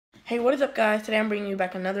Hey, what is up, guys? Today I'm bringing you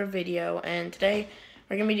back another video, and today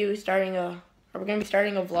we're gonna be starting a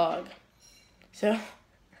vlog. So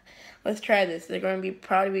let's try this. They're gonna be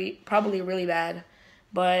probably really bad,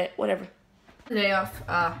 but whatever. Today off,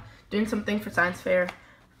 doing something for science fair,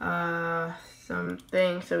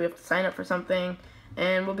 something. So we have to sign up for something,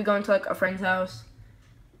 and we'll be going to like a friend's house,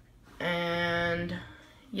 and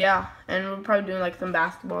yeah, and we're probably doing like some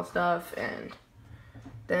basketball stuff, and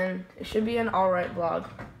then it should be an alright vlog.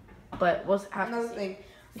 But we'll have another thing.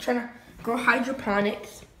 I'm trying to grow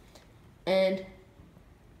hydroponics, and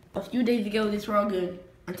a few days ago these were all good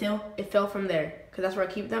until it fell from there, because that's where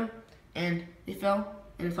I keep them, and they fell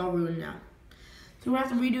and it's all ruined now. So we're gonna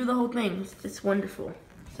have to redo the whole thing. It's wonderful.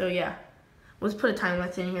 So yeah, let's put a time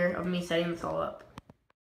lapse in here of me setting this all up.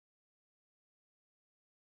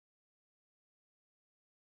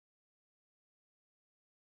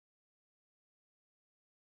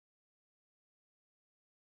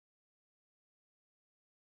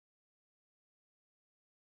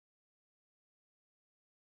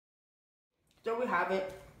 So we have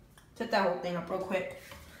it. Set that whole thing up real quick.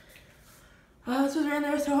 This was right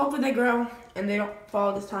there, so hopefully they grow and they don't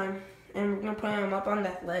fall this time. And we're gonna put them up on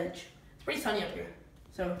that ledge. It's pretty sunny up here,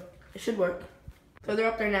 so it should work. So they're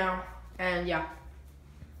up there now, and yeah.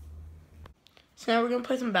 So now we're gonna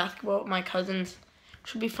play some basketball with my cousins.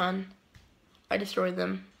 Should be fun. I destroyed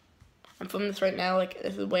them. I'm filming this right now, like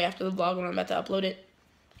this is way after the vlog when I'm about to upload it.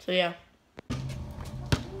 So yeah.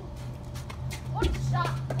 What shot?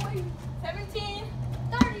 17,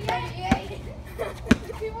 38.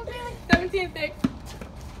 People say like 17, 6.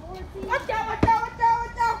 Watch out, watch out, watch out,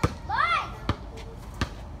 watch out.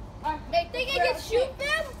 Live. They think I can shoot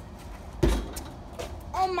them?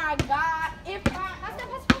 Oh my god. If I... Pass that.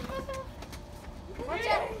 Watch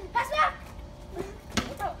out. Pass that.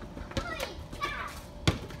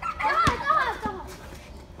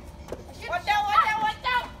 Watch out. Watch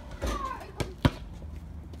out.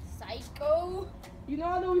 Psycho. You know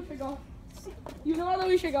how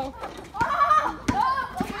we should go.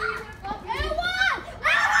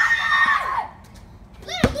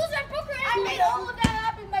 I made all of that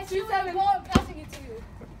happen by shooting the ball and passing it to you.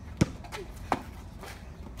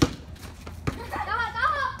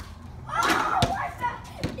 Oh, what's that?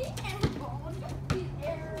 The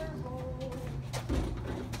airball.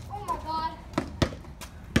 Oh my god.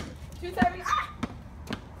 2-7.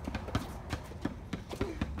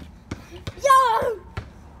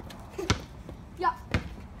 Yeah.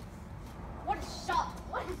 What a shot.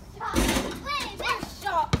 What a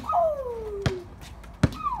shot.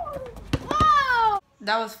 Wow.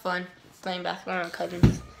 That was fun, playing basketball with my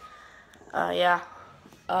cousins. Yeah.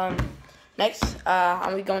 Next, I'm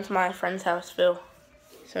gonna be going to my friend's house, Phil.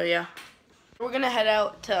 So yeah. We're gonna head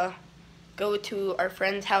out to go to our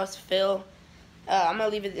friend's house, Phil. I'm gonna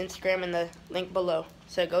leave his Instagram in the link below.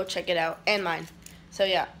 So go check it out, and mine. So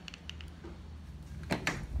yeah.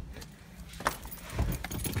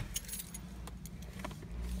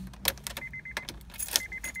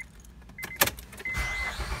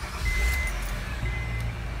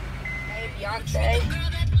 Beyonce.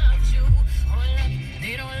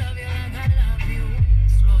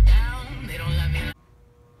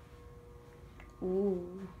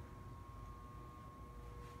 Ooh.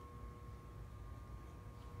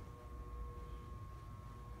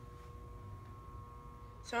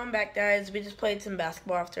 So I'm back, guys. We just played some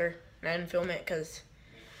basketball after, and I didn't film it because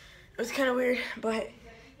it was kind of weird. But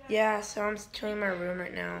yeah, so I'm chilling in my room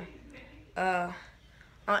right now.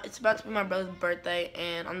 It's about to be my brother's birthday,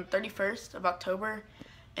 and on the 31st of October,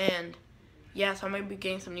 and yeah, so I might be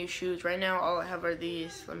getting some new shoes. Right now, all I have are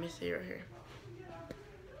these. Let me see right here.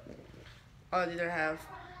 All these I have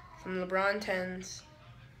some LeBron 10s,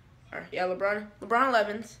 or yeah, LeBron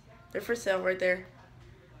 11s. They're for sale right there.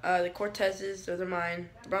 The Cortezes, those are mine.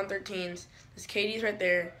 LeBron 13s. There's Katie's right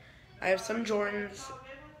there. I have some Jordans,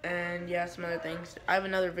 and yeah, some other things. I have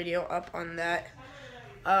another video up on that.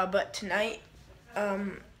 But tonight,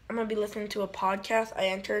 I'm going to be listening to a podcast I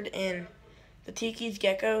entered in the Tiki's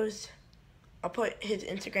Geckos. I'll put his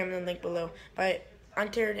Instagram in the link below. But I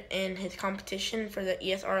entered in his competition for the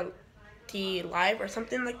ESRT Live or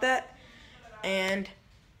something like that. And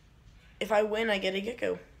if I win, I get a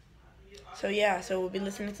gecko. So yeah, so we'll be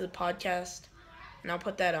listening to the podcast, and I'll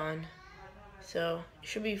put that on. So it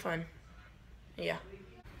should be fun. Yeah.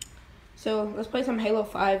 So let's play some Halo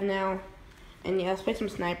 5 now. And yeah, let's play some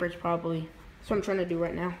snipers probably. That's what I'm trying to do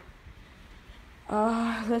right now.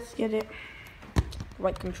 Let's get it.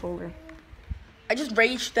 Right controller. I just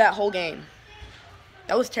raged that whole game.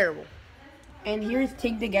 That was terrible. And here's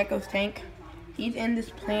Tig the Gecko's tank. He's in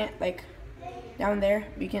this plant, like, down there.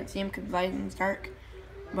 You can't see him because the lighting's dark.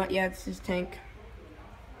 But yeah, it's his tank.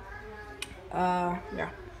 Yeah.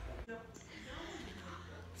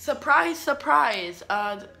 Surprise, surprise.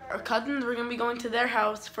 Our cousins, we're going to be going to their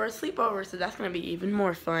house for a sleepover, so that's going to be even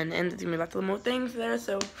more fun. And there's going to be lots of more things there,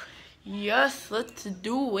 so yes, let's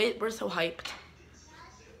do it. We're so hyped.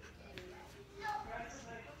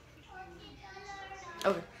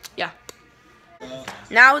 Okay, yeah.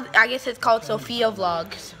 Now, I guess it's called Sophia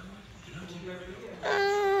Vlogs.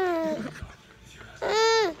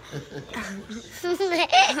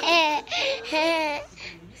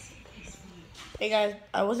 Hey guys,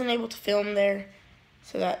 I wasn't able to film there,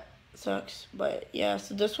 so that sucks. But yeah,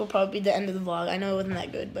 so this will probably be the end of the vlog. I know it wasn't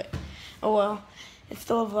that good, but oh well. It's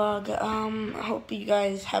still a vlog. I hope you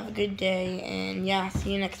guys have a good day, and yeah,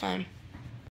 see you next time.